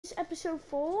It's episode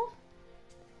 4.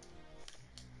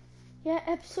 Yeah,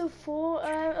 episode 4.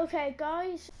 Okay,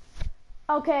 guys.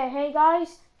 Okay, hey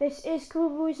guys. This is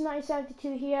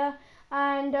CoolBoys1972 here,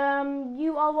 and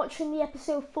you are watching the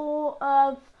episode 4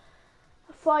 of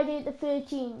Friday the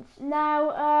 13th.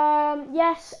 Now,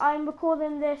 yes, I'm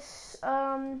recording this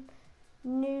guys,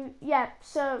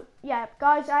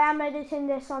 I am editing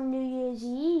this on New Year's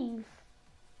Eve.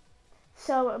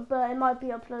 So, but it might be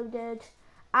uploaded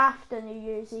after New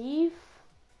Year's Eve.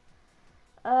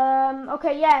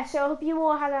 Okay, yeah, so I hope you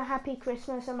all had a happy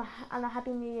Christmas and a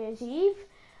happy New Year's Eve.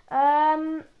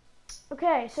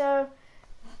 Okay, so,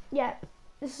 yeah,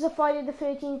 this is a Friday the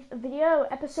 13th video,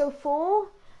 episode 4,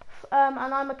 and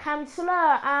I'm a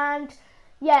counsellor, and,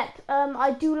 yeah,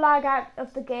 I do lag out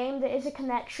of the game. There is a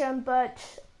connection,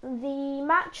 but the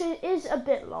match is a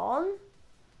bit long,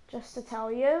 just to tell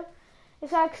you.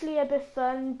 It's actually a bit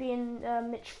fun being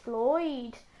Mitch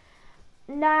Floyd.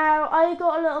 Now, I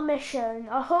got a little mission.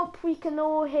 I hope we can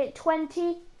all hit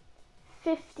 20,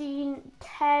 15,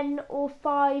 10 or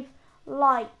 5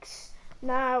 likes.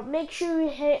 Now, make sure you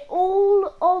hit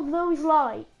all of those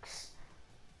likes.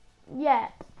 Yeah,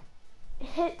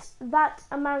 hit that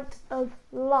amount of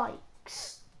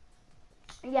likes.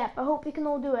 Yeah, I hope we can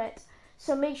all do it.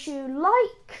 So make sure you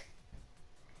like,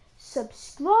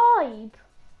 subscribe,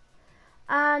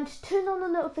 and turn on the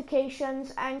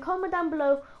notifications, and comment down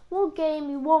below what game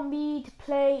you want me to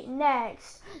play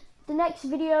next. The next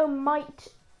video might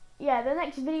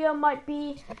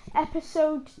be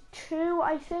episode 2,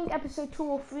 I think, episode 2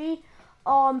 or 3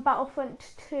 on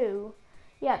Battlefront 2.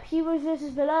 Yep, Heroes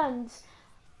vs Villains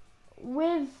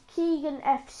with Keegan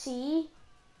FC,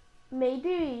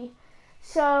 maybe.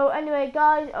 So anyway,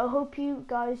 guys, I hope you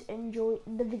guys enjoy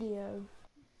the video.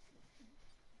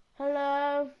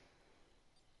 Hello.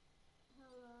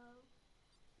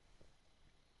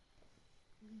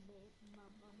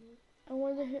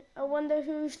 I wonder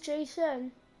who's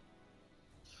Jason.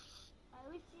 I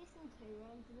wish Jason too,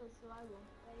 right? Because that's who I want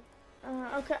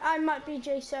to play. Okay, I might be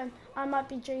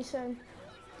Jason.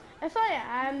 If I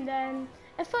am,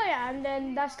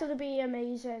 then that's gonna be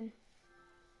amazing.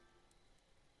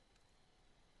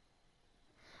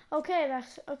 Okay,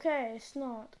 that's okay. It's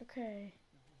not okay.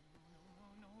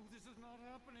 No, this is not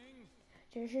happening.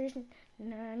 This is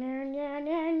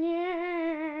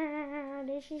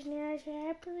This is not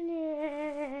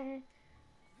happening.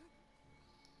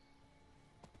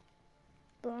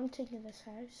 But I'm taking this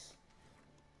house.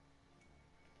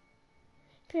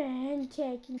 I'm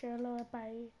taking Charlotte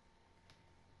by.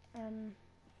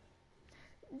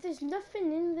 There's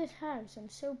nothing in this house. I'm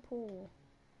so poor.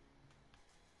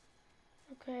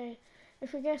 Okay,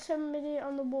 if we get somebody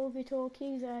on the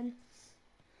walkie-talkie, then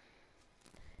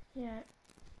yeah.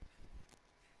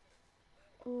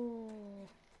 Oh,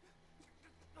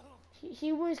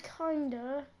 he was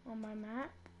kinda on my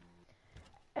map.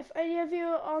 If any of you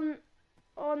are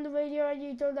on the radio and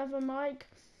you don't have a mic,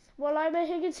 well, I'm at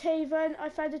Higgins Haven. I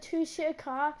found a 2-seater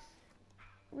car.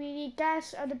 We need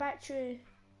gas and a battery.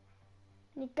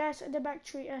 We need gas and a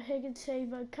battery at Higgins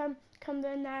Haven. Come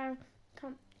there now.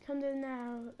 Come there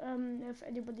now. If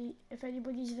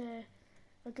anybody's there,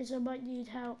 because I might need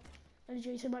help, and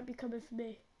Jason might be coming for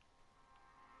me.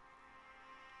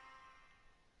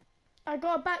 I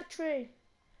got a battery.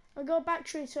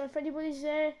 So if anybody's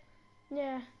there,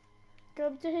 yeah, go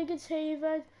up to Higgins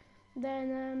Haven,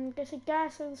 then get some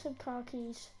gas and some car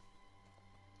keys.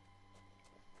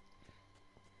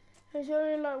 There's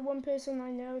only like one person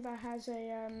I know that has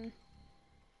a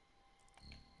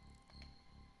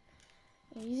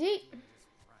easy.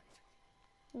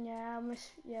 Yeah,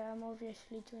 I'm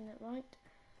obviously doing it right.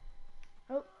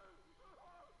 Oh.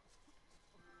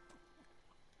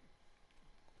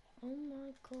 Oh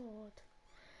my god.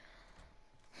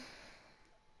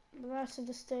 That's a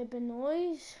disturbing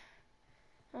noise.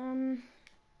 There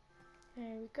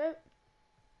we go.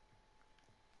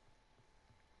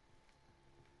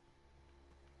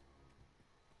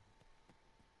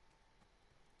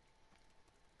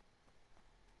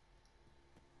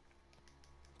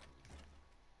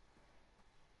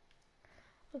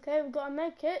 Okay, we've got a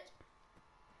med kit.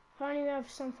 Finally, we have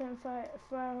something for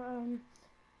our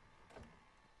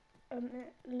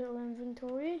little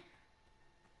inventory.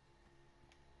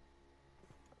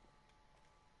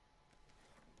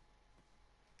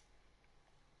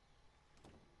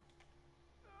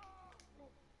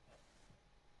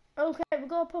 Okay, we've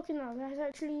got a pocket now. That's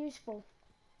actually useful.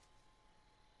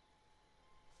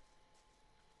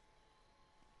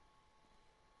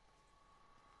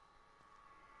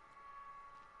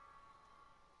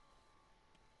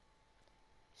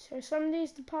 So some of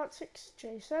these the part 6,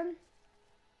 Jason.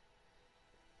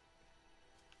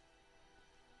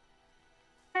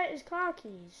 his car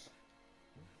keys.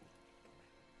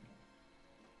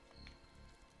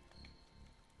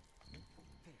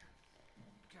 There.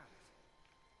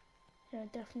 Got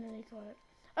it. Yeah, definitely got it.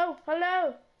 Oh,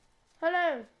 hello!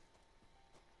 Hello!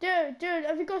 Dude,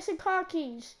 have you got some car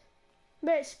keys?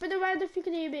 Mate, spin around if you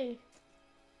can hear me.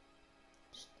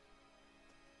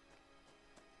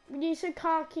 We need some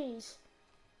car keys.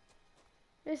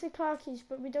 There's some car keys,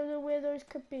 but we don't know where those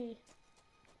could be.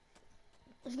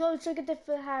 Let's go check a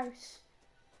different house.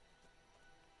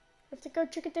 We have to go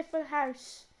check a different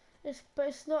house. But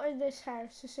it's not in this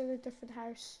house, it's in a different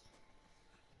house.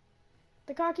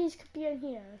 The car keys could be in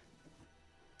here.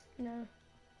 No.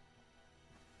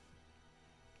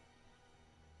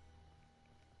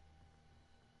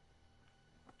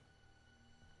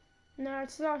 No,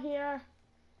 it's not here.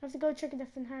 I have to go check a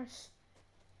different house.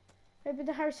 Maybe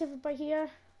the house over by here.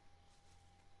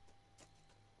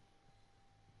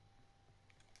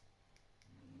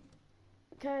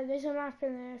 Okay, there's a map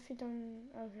in there if you don't...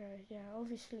 Okay, yeah,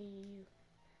 obviously you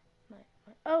might...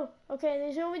 Oh, okay,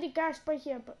 there's already gas by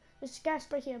here, but... There's gas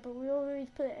by here, but we already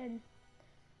put it in.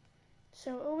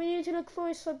 So all we need to look for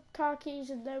is some car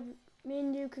keys and then me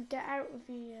and you could get out of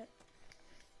here.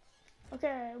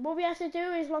 Okay, what we have to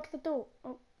do is lock the door.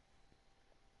 Oh.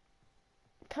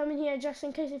 Come in here just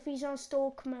in case if he's on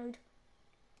stalk mode.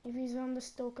 If he's on the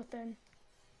stalker thing.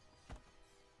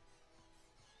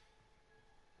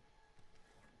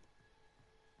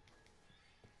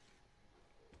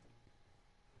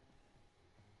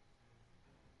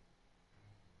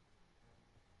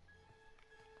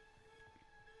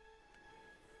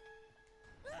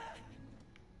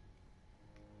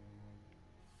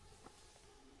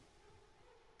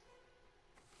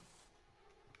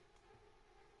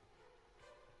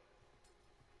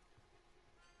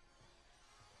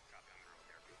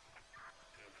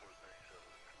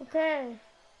 Okay.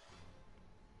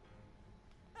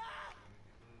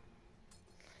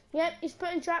 Yep, he's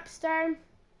putting traps down.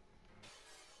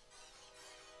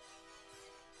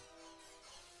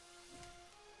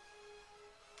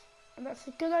 And that's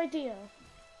a good idea.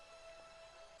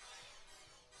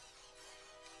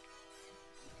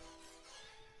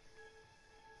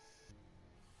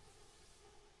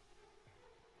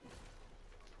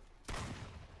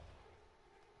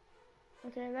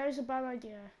 Okay, that was a bad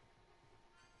idea.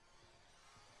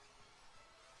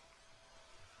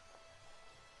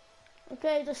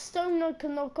 Okay, the stone nug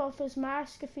can knock off his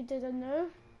mask if you didn't know.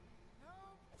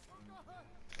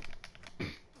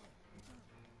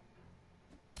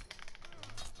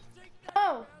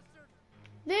 Oh,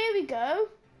 there we go.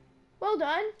 Well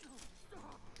done.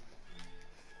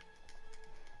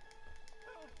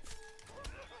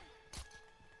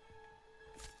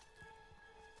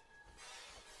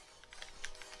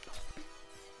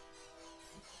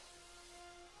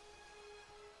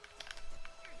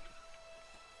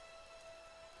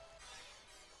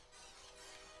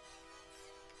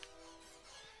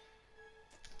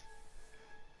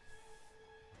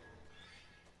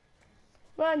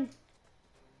 Run.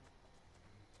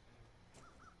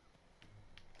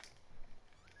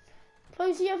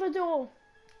 Close the other door.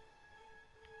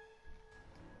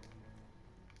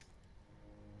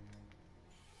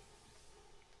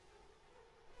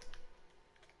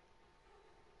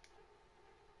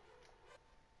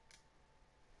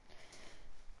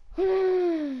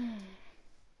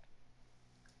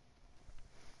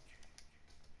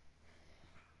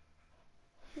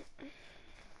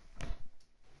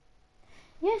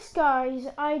 Yes, guys,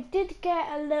 I did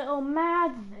get a little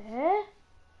mad there.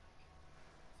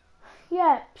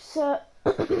 Yep, so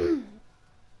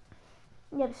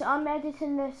I'm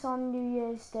editing this on New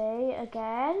Year's Day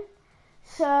again.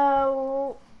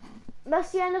 So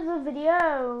that's the end of the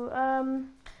video.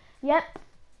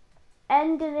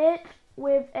 Ending it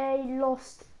with a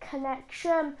lost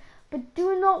connection. But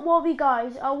do not worry,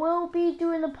 guys, I will be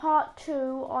doing a part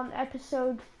 2 on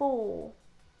episode 4.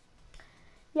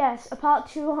 Yes, a part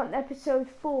 2 on episode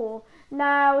 4.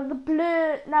 Now the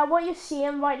blur, now what you're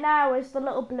seeing right now is the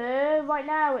little blur right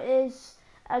now is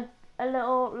a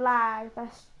little lag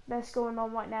that's going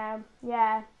on right now.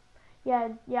 Yeah,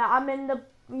 I'm in the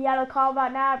yellow car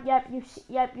right now.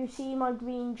 You see my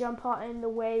green jumper in the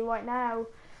way right now.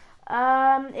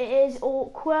 It is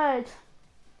awkward.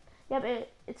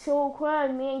 It's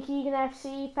awkward. Me and Keegan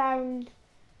FC found,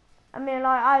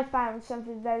 I found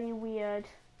something very weird.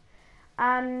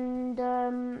 And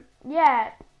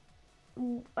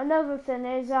another thing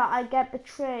is that I get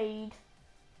betrayed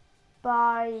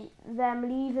by them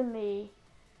leaving me.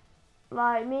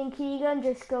 Like, me and Keegan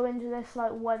just go into this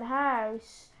like one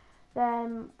house,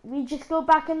 then we just go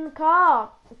back in the car.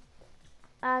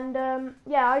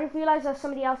 yeah, I just realised that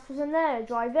somebody else was in there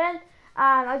driving,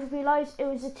 and I just realised it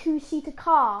was a 2-seater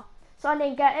car, so I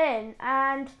didn't get in.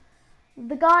 And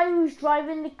the guy who's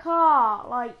driving the car,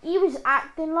 like, he was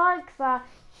acting like that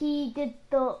he did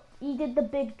the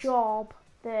big job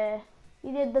there.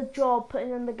 He did the job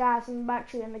putting in the gas and the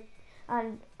battery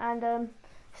and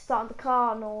starting the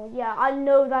car and all. Yeah, I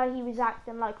know that he was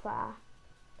acting like that.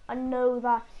 I know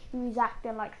that he was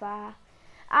acting like that.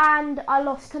 And I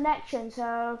lost connection,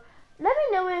 so let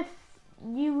me know if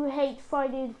you hate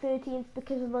Friday the 13th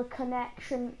because of the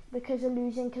connection, because of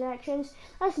losing connections.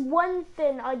 That's one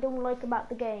thing I don't like about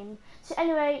the game. So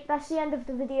anyway, that's the end of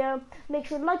the video. Make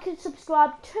sure to like and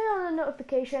subscribe, turn on the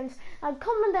notifications, and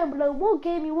comment down below what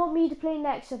game you want me to play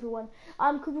next, everyone.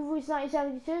 I'm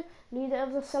CooperVoice1972, leader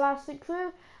of the Scholastic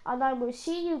crew, and I will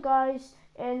see you guys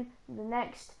in the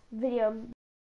next video.